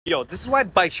Yo, this is why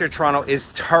Bike Share Toronto is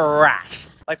trash.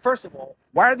 Like, first of all,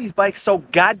 why are these bikes so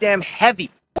goddamn heavy?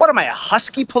 What am I, a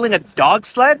husky pulling a dog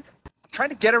sled? I'm trying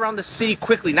to get around the city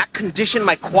quickly, not condition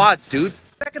my quads, dude.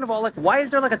 Second of all, like, why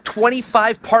is there like a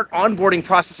 25-part onboarding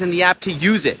process in the app to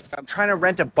use it? I'm trying to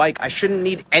rent a bike. I shouldn't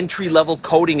need entry-level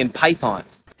coding in Python.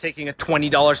 Taking a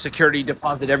 $20 security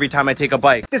deposit every time I take a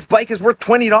bike. This bike is worth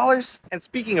 $20? And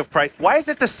speaking of price, why is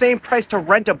it the same price to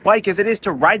rent a bike as it is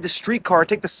to ride the streetcar or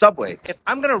take the subway? If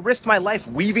I'm gonna risk my life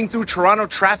weaving through Toronto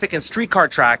traffic and streetcar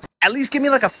tracks, at least give me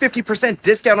like a 50%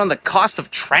 discount on the cost of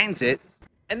transit.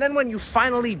 And then when you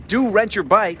finally do rent your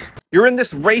bike, you're in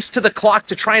this race to the clock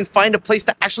to try and find a place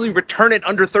to actually return it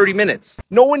under 30 minutes.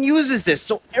 No one uses this,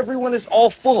 so everyone is all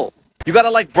full. You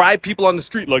gotta like bribe people on the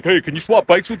street like, hey, can you swap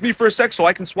bikes with me for a sec so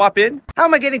I can swap in? How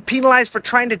am I getting penalized for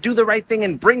trying to do the right thing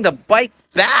and bring the bike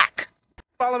back?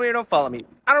 Follow me or don't follow me.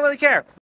 I don't really care.